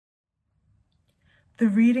The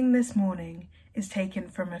reading this morning is taken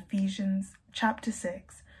from Ephesians chapter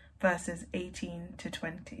 6, verses 18 to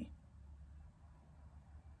 20.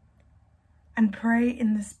 And pray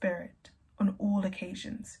in the Spirit on all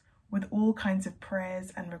occasions, with all kinds of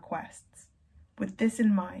prayers and requests. With this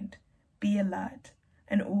in mind, be alert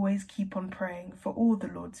and always keep on praying for all the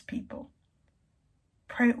Lord's people.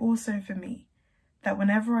 Pray also for me, that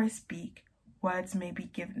whenever I speak, words may be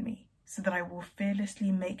given me, so that I will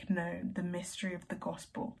fearlessly make known the mystery of the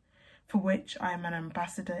gospel, for which I am an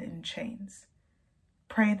ambassador in chains.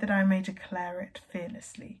 Pray that I may declare it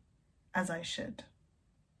fearlessly, as I should.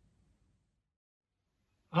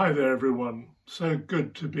 Hi there, everyone. So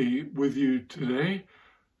good to be with you today,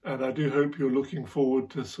 and I do hope you're looking forward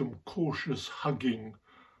to some cautious hugging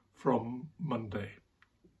from Monday.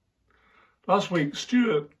 Last week,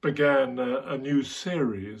 Stuart began a new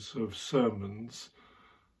series of sermons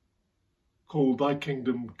called Thy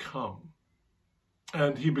Kingdom Come.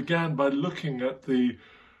 And he began by looking at the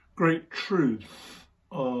great truth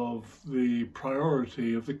of the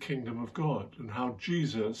priority of the kingdom of God and how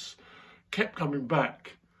Jesus kept coming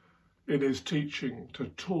back in his teaching to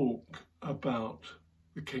talk about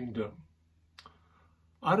the kingdom.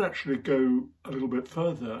 I'd actually go a little bit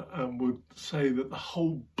further and would say that the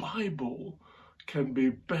whole Bible can be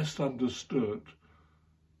best understood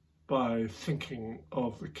by thinking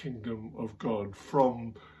of the kingdom of God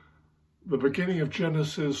from the beginning of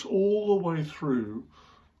Genesis all the way through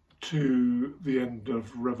to the end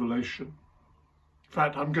of Revelation. In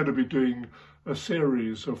fact, I'm going to be doing a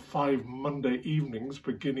series of 5 Monday evenings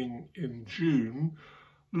beginning in June,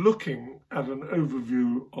 looking at an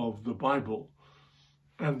overview of the Bible.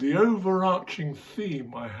 And the overarching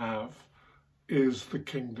theme I have is the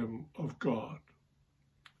kingdom of God.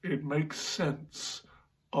 It makes sense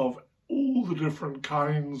of all the different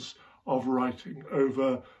kinds of writing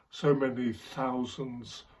over so many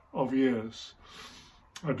thousands of years.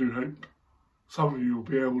 I do hope some of you will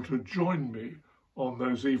be able to join me on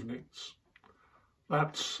those evenings.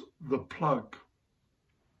 That's the plug.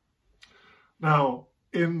 Now,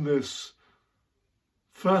 in this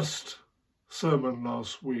first sermon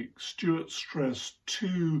last week, Stuart stressed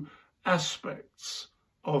 2 aspects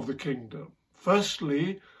of the kingdom.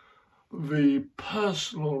 Firstly, the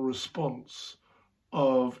personal response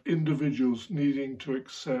of individuals needing to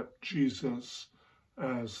accept Jesus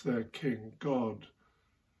as their king, God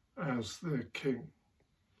as their king.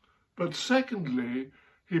 But secondly,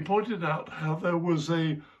 he pointed out how there was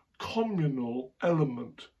a communal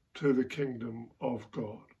element to the kingdom of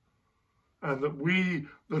God, and that we,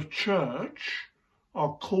 the church,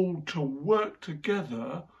 are called to work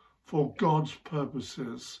together for God's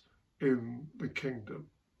purposes in the kingdom.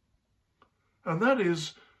 And that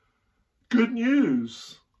is good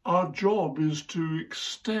news. Our job is to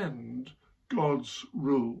extend God's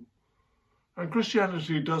rule. And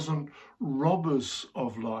Christianity doesn't rob us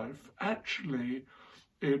of life. Actually,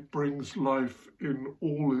 it brings life in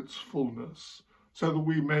all its fullness, so that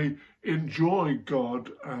we may enjoy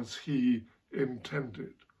God as he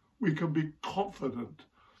intended. We can be confident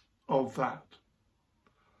of that.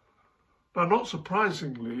 Now, not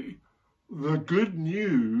surprisingly, the good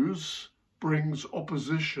news brings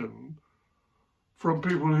opposition from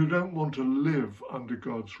people who don't want to live under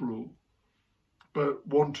God's rule, but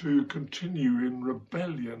want to continue in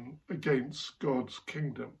rebellion against God's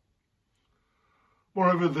kingdom.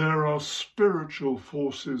 Moreover, there are spiritual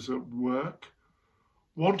forces at work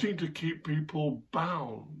wanting to keep people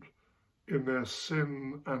bound in their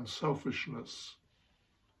sin and selfishness.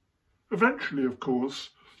 Eventually, of course,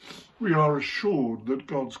 we are assured that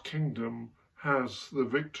God's kingdom has the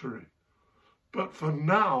victory. But for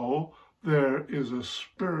now, there is a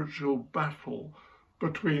spiritual battle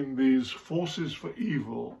between these forces for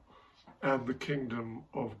evil and the kingdom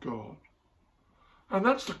of God. And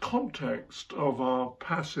that's the context of our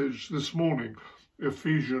passage this morning,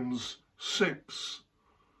 Ephesians 6.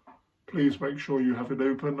 Please make sure you have it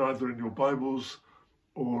open either in your Bibles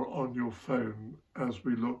or on your phone as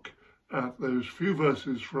we look at those few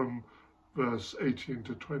verses from verse 18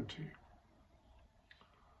 to 20.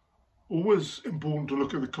 Always important to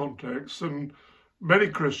look at the context, and many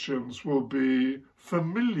Christians will be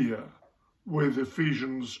familiar with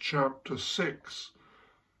Ephesians chapter 6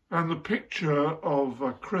 and the picture of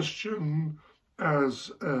a Christian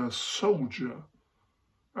as a soldier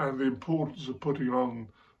and the importance of putting on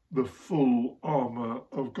the full armour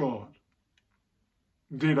of God.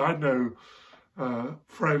 Indeed, I know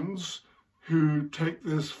friends who take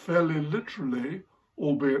this fairly literally,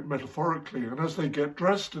 albeit metaphorically, and as they get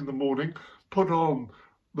dressed in the morning, put on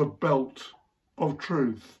the belt of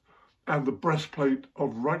truth and the breastplate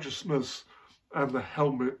of righteousness and the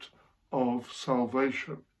helmet of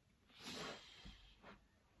salvation.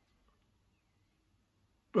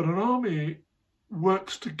 But an army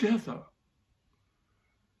works together.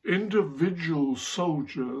 Individual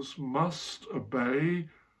soldiers must obey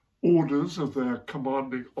orders of their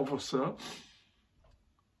commanding officer,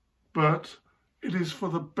 but it is for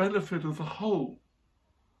the benefit of the whole.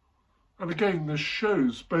 And again, this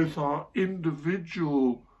shows both our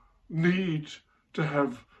individual need to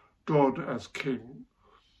have God as King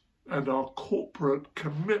and our corporate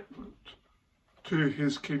commitment to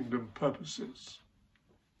his kingdom purposes.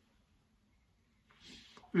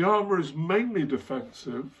 The armour is mainly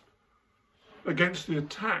defensive against the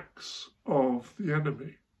attacks of the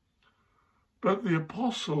enemy. But the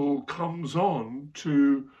apostle comes on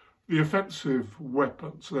to the offensive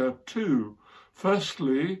weapons. There are two.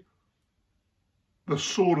 Firstly, the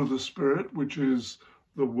sword of the Spirit, which is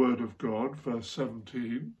the word of God, verse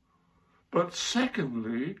 17. But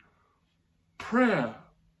secondly, prayer.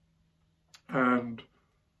 And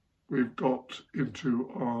we've got into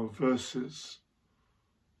our verses.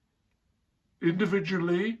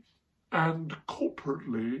 Individually and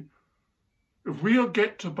corporately, if we are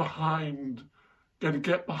going to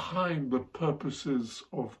get behind the purposes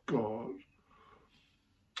of God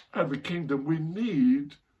and the kingdom, we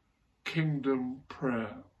need kingdom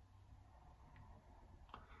prayer.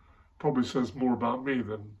 Probably says more about me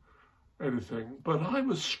than anything, but I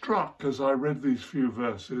was struck as I read these few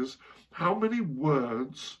verses how many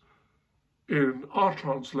words in our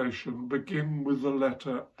translation begin with the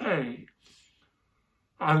letter A.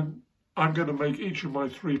 And I'm going to make each of my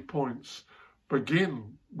 3 points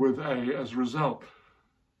begin with A as a result,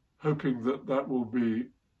 hoping that that will be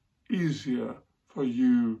easier for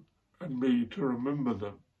you and me to remember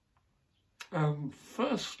them. And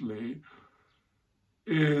firstly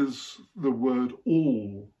is the word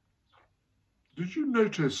all. Did you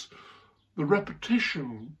notice the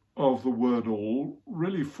repetition of the word all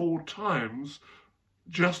really 4 times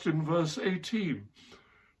just in verse 18?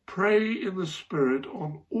 Pray in the Spirit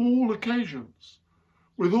on all occasions,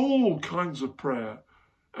 with all kinds of prayer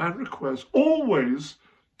and requests. Always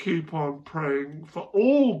keep on praying for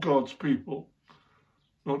all God's people,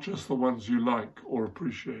 not just the ones you like or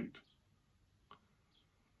appreciate.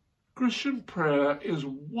 Christian prayer is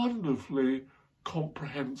wonderfully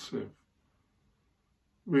comprehensive.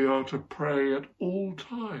 We are to pray at all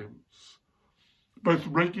times, both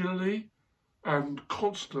regularly and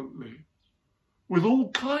constantly, with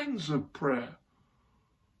all kinds of prayer,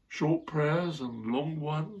 short prayers and long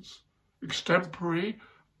ones, extempore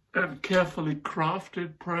and carefully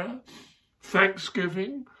crafted prayer,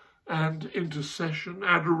 thanksgiving and intercession,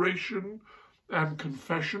 adoration and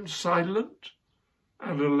confession, silent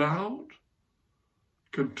and aloud,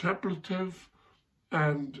 contemplative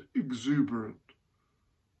and exuberant.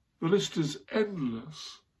 The list is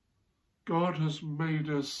endless. God has made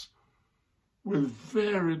us with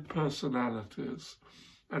varied personalities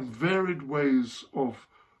and varied ways of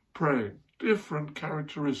praying, different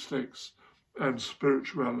characteristics and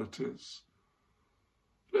spiritualities.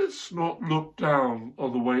 Let's not look down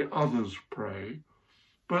on the way others pray,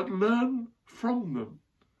 but learn from them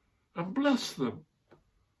and bless them.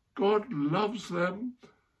 God loves them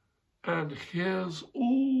and hears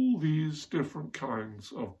all these different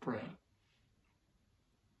kinds of prayer.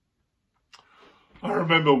 I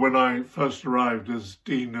remember when I first arrived as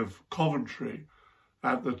Dean of Coventry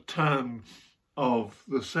at the turn of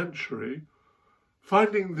the century,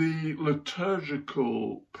 finding the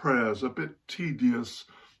liturgical prayers a bit tedious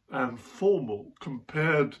and formal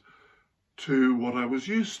compared to what I was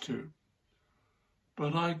used to.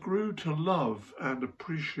 But I grew to love and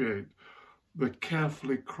appreciate the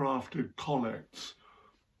carefully crafted collects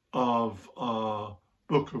of our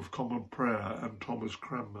Book of Common Prayer and Thomas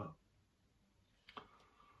Cranmer.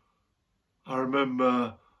 I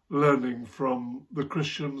remember learning from the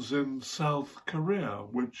Christians in South Korea,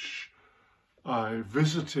 which I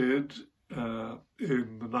visited in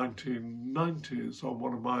the 1990s on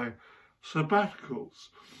one of my sabbaticals.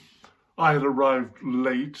 I had arrived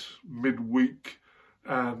late, midweek,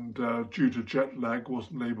 and due to jet lag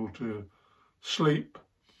wasn't able to sleep.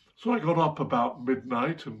 So I got up about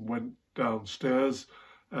midnight and went downstairs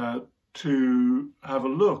to have a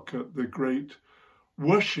look at the great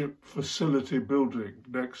worship facility building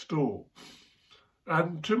next door.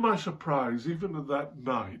 And to my surprise, even at that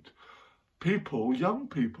night, young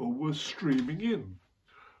people were streaming in.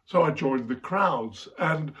 So I joined the crowds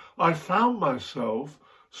and I found myself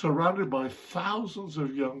surrounded by thousands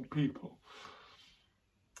of young people.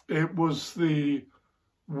 It was the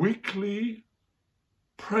weekly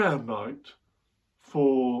prayer night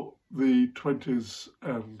for the 20s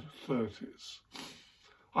and 30s.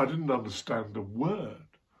 I didn't understand a word,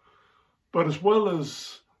 but as well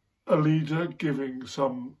as a leader giving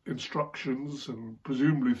some instructions and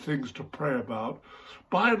presumably things to pray about,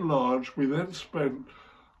 by and large we then spent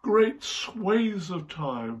great swathes of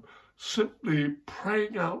time simply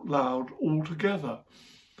praying out loud all together.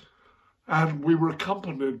 And we were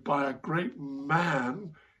accompanied by a great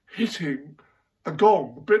man hitting a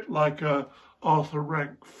gong, a bit like a Arthur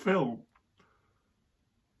Rank film.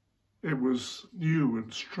 It was new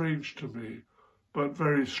and strange to me, but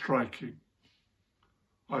very striking.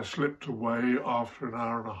 I slipped away after an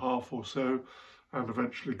hour and a half or so and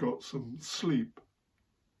eventually got some sleep.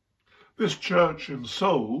 This church in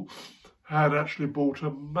Seoul had actually bought a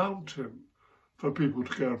mountain for people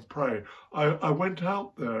to go and pray. I went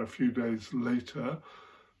out there a few days later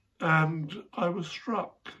and I was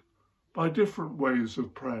struck by different ways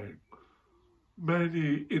of praying.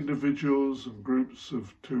 Many individuals and groups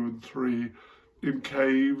of 2 and 3 in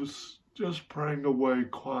caves, just praying away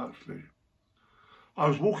quietly. I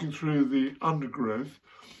was walking through the undergrowth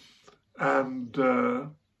and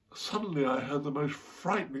suddenly I heard the most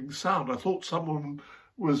frightening sound. I thought someone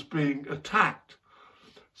was being attacked.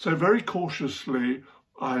 So very cautiously,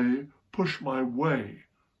 I pushed my way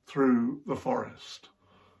through the forest.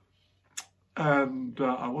 And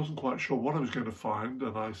I wasn't quite sure what I was going to find,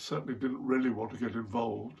 and I certainly didn't really want to get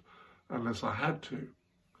involved unless I had to.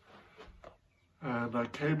 And I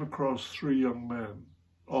came across 3 young men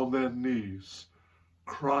on their knees,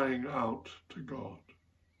 crying out to God.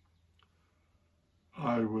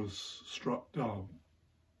 I was struck dumb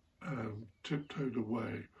and tiptoed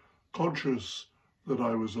away, conscious that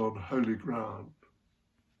I was on holy ground.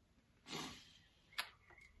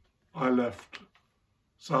 I left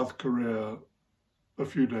South Korea a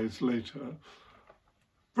few days later,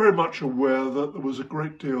 very much aware that there was a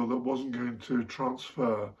great deal that wasn't going to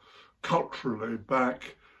transfer culturally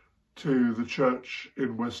back to the church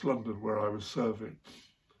in West London where I was serving,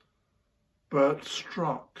 but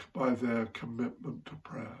struck by their commitment to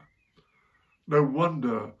prayer. No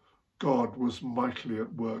wonder God was mightily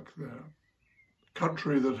at work there. A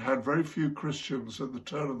country that had very few Christians at the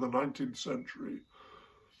turn of the 19th century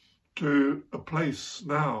to a place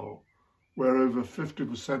now where over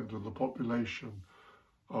 50% of the population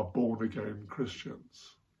are born-again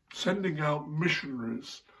Christians, sending out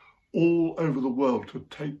missionaries all over the world to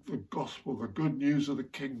take the gospel, the good news of the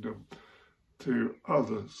kingdom, to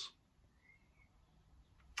others.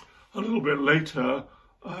 A little bit later,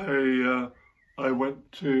 I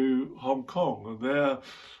went to Hong Kong, and there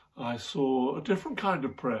I saw a different kind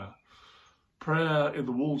of prayer. Prayer in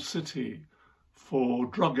the walled city for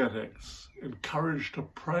drug addicts, encouraged to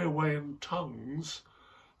pray away in tongues.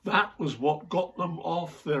 That was what got them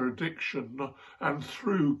off their addiction and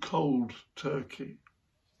through cold turkey.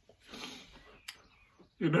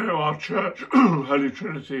 You know, our church, Holy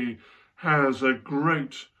Trinity, has a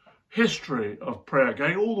great history of prayer,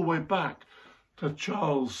 going all the way back to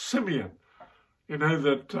Charles Simeon. You know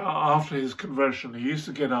that after his conversion, he used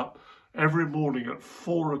to get up every morning at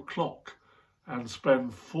 4 o'clock and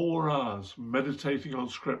spend 4 hours meditating on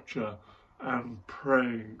scripture and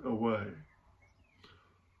praying away.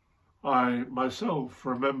 I myself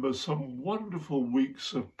remember some wonderful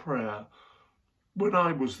weeks of prayer when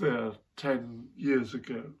I was there 10 years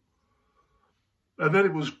ago. And then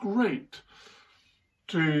it was great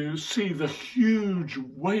to see the huge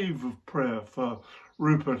wave of prayer for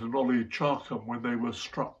Rupert and Ollie Charkham when they were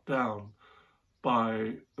struck down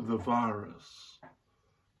by the virus.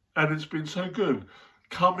 And it's been so good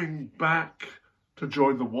coming back to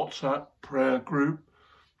join the WhatsApp prayer group,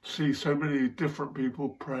 see so many different people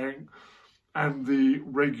praying, and the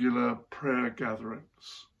regular prayer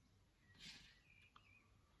gatherings.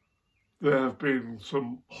 There have been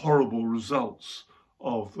some horrible results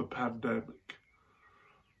of the pandemic.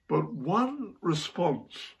 But one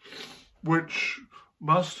response which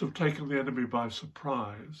must have taken the enemy by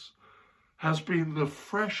surprise has been the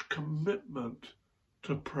fresh commitment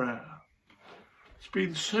to prayer. It's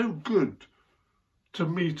been so good to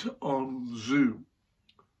meet on Zoom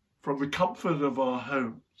from the comfort of our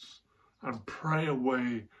homes and pray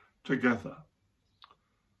away together.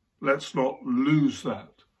 Let's not lose that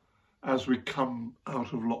as we come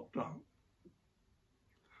out of lockdown.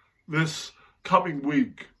 This coming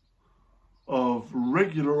week of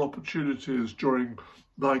regular opportunities during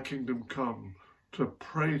Thy Kingdom Come to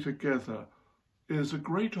pray together is a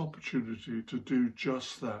great opportunity to do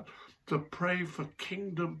just that, to pray for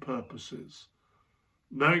kingdom purposes,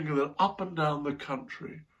 knowing that up and down the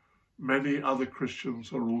country, many other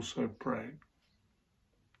Christians are also praying.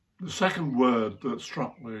 The second word that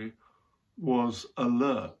struck me was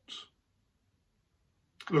alert.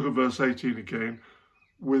 Look at verse 18 again.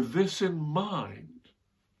 With this in mind,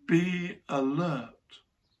 be alert.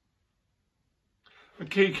 A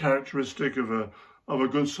key characteristic of a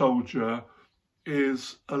good soldier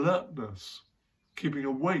is alertness, keeping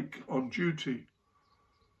awake on duty.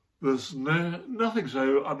 There's nothing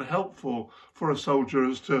so unhelpful for a soldier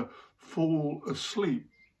as to fall asleep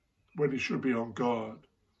when he should be on guard.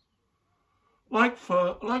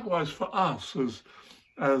 Likewise for us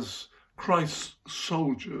as Christ's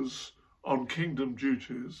soldiers on kingdom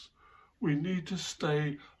duties, we need to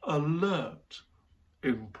stay alert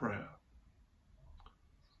in prayer.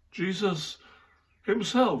 Jesus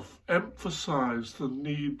himself emphasized the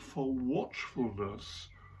need for watchfulness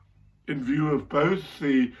in view of both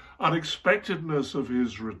the unexpectedness of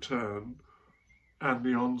his return and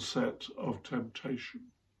the onset of temptation.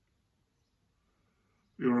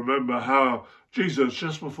 You remember how Jesus,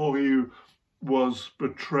 just before he was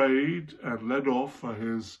betrayed and led off for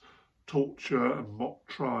his torture and mock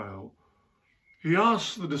trial, he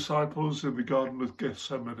asked the disciples in the Garden of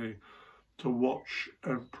Gethsemane to watch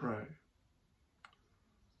and pray.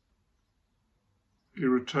 He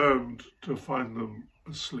returned to find them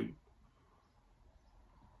asleep.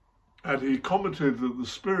 And he commented that the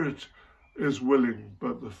spirit is willing,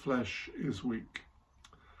 but the flesh is weak.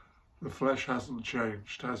 The flesh hasn't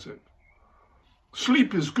changed, has it?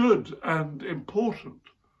 Sleep is good and important,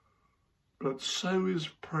 but so is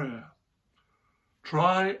prayer.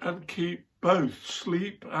 Try and keep both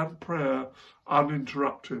sleep and prayer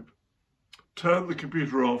uninterrupted. Turn the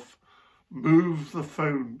computer off, move the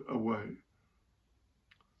phone away.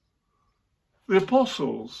 The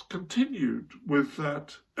apostles continued with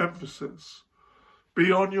that emphasis.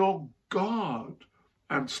 Be on your guard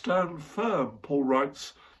and stand firm, Paul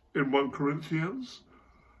writes in 1 Corinthians.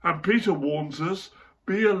 And Peter warns us,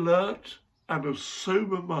 be alert and of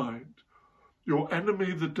sober mind. Your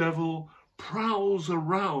enemy, the devil, prowls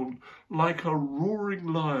around like a roaring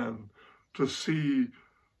lion to see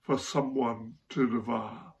for someone to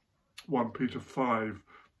devour. 1 Peter 5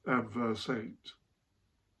 and verse 8.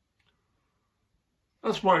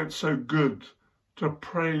 That's why it's so good to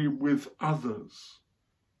pray with others.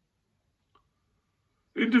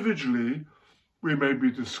 Individually, we may be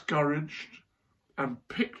discouraged and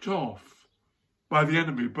picked off by the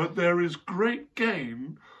enemy, but there is great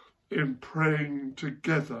gain in praying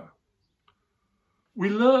together. We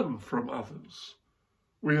learn from others.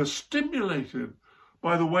 We are stimulated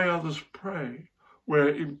by the way others pray. We're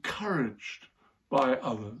encouraged by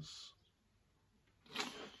others.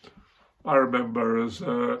 I remember as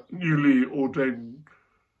a newly ordained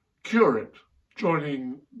curate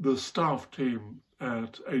joining the staff team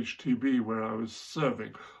at HTB where I was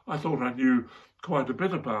serving. I thought I knew quite a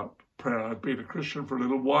bit about prayer. I'd been a Christian for a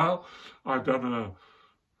little while. I'd done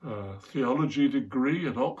a theology degree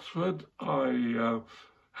at Oxford. I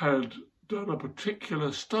had done a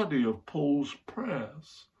particular study of Paul's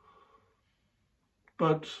prayers.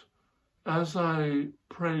 But as I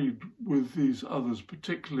prayed with these others,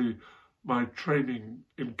 particularly my training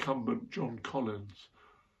incumbent John Collins,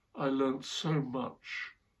 I learnt so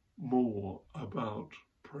much more about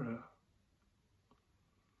prayer.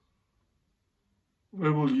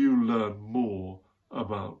 Where will you learn more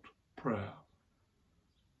about prayer?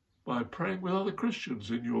 By praying with other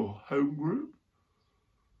Christians in your home group,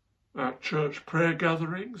 at church prayer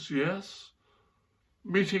gatherings, yes,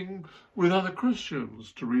 meeting with other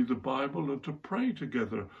Christians to read the Bible and to pray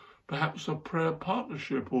together, perhaps a prayer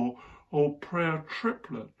partnership or prayer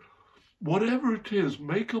triplet. Whatever it is,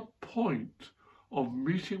 make a point of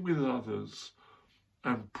meeting with others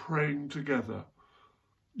and praying together.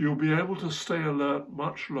 You'll be able to stay alert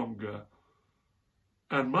much longer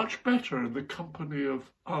and much better in the company of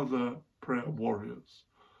other prayer warriors,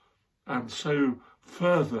 and so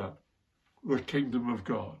further the kingdom of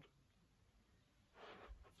God.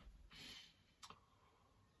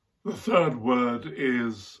 The third word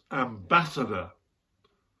is ambassador,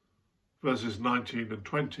 verses 19 and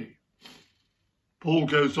 20. Paul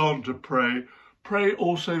goes on to pray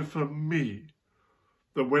also for me,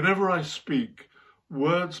 that whenever I speak,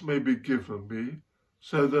 words may be given me,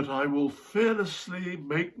 so that I will fearlessly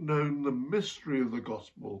make known the mystery of the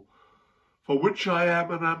gospel, for which I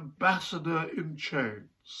am an ambassador in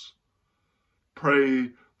chains.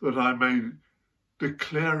 Pray that I may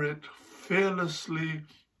declare it fearlessly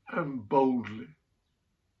and boldly.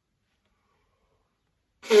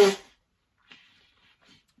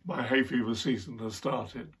 My hay fever season has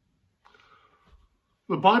started.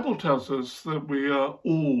 The Bible tells us that we are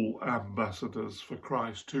all ambassadors for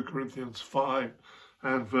Christ, 2 Corinthians 5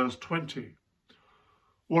 and verse 20.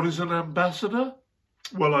 What is an ambassador?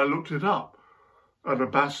 Well, I looked it up. An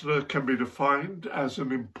ambassador can be defined as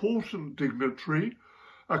an important dignitary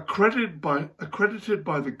accredited by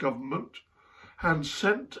the government and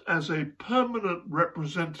sent as a permanent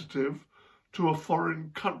representative to a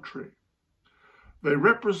foreign country. They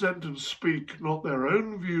represent and speak not their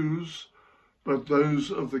own views, but those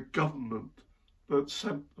of the government that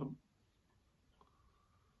sent them.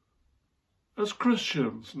 As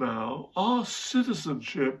Christians now, our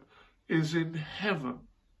citizenship is in heaven.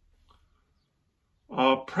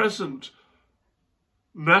 Our present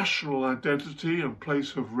national identity and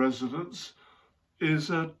place of residence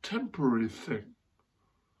is a temporary thing.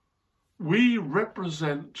 We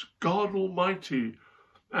represent God Almighty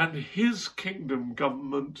and His kingdom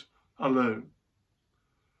government alone.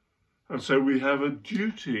 And so we have a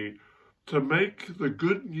duty to make the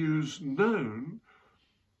good news known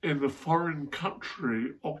in the foreign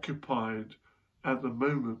country occupied at the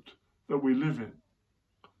moment that we live in.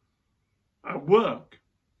 At work,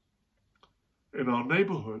 in our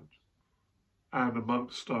neighbourhood, and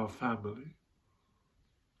amongst our family.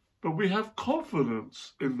 But we have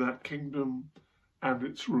confidence in that kingdom and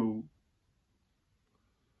its rule.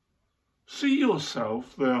 See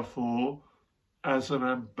yourself, therefore, as an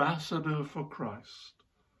ambassador for Christ,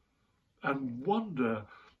 and wonder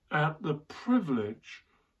at the privilege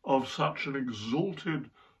of such an exalted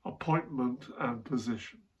appointment and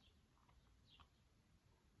position.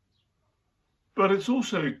 But it's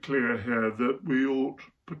also clear here that we ought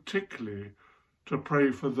particularly to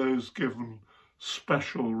pray for those given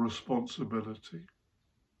special responsibility.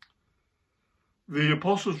 The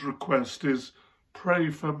Apostles' request is, pray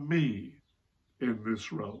for me in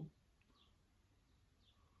this role.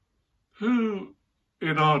 Who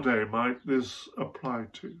in our day might this apply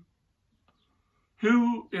to?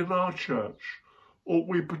 Who in our church ought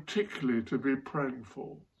we particularly to be praying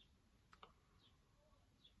for?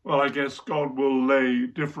 Well, I guess God will lay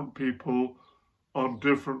different people on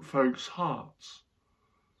different folks' hearts.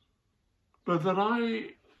 But that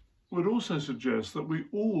I would also suggest that we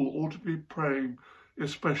all ought to be praying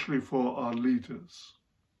especially for our leaders.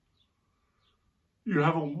 You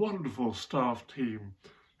have a wonderful staff team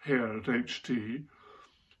here at HT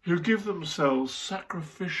who give themselves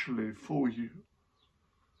sacrificially for you.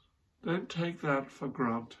 Don't take that for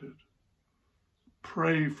granted.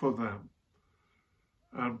 Pray for them.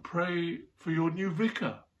 And pray for your new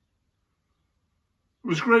vicar. It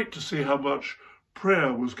was great to see how much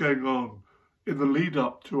prayer was going on in the lead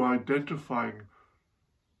up to identifying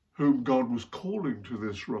whom God was calling to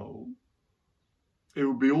this role. It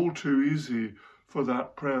would be all too easy for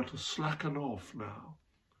that prayer to slacken off now.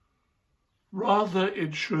 Rather,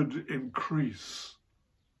 it should increase.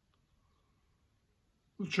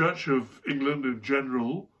 The Church of England in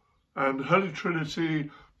general and Holy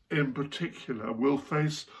Trinity in particular will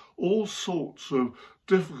face all sorts of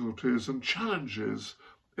difficulties and challenges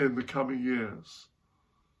in the coming years.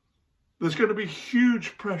 There's going to be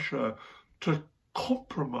huge pressure to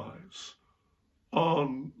compromise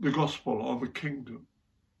on the gospel, on the kingdom.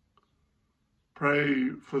 Pray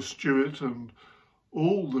for Stuart and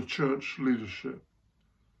all the church leadership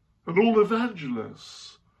and all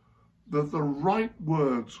evangelists that the right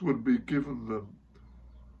words would be given them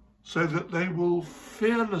so that they will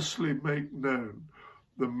fearlessly make known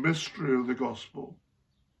the mystery of the gospel.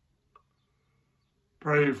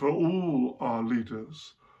 Pray for all our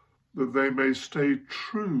leaders that they may stay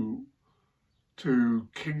true to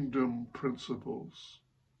kingdom principles.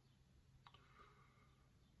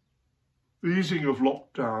 The easing of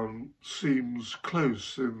lockdown seems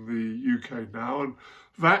close in the UK now, and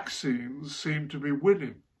vaccines seem to be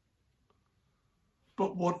winning.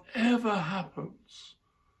 But whatever happens,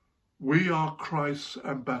 we are Christ's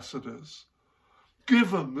ambassadors,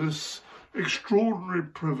 given this extraordinary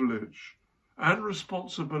privilege and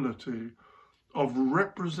responsibility of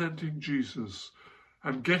representing Jesus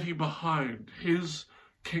and getting behind his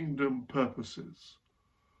kingdom purposes.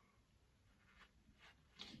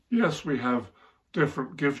 Yes, we have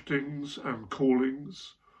different giftings and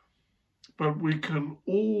callings, but we can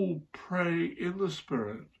all pray in the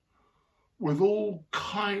Spirit with all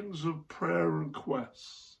kinds of prayer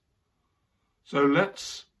requests. So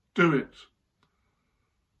let's do it.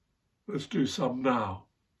 Let's do some now.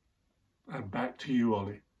 And back to you,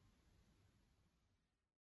 Ollie.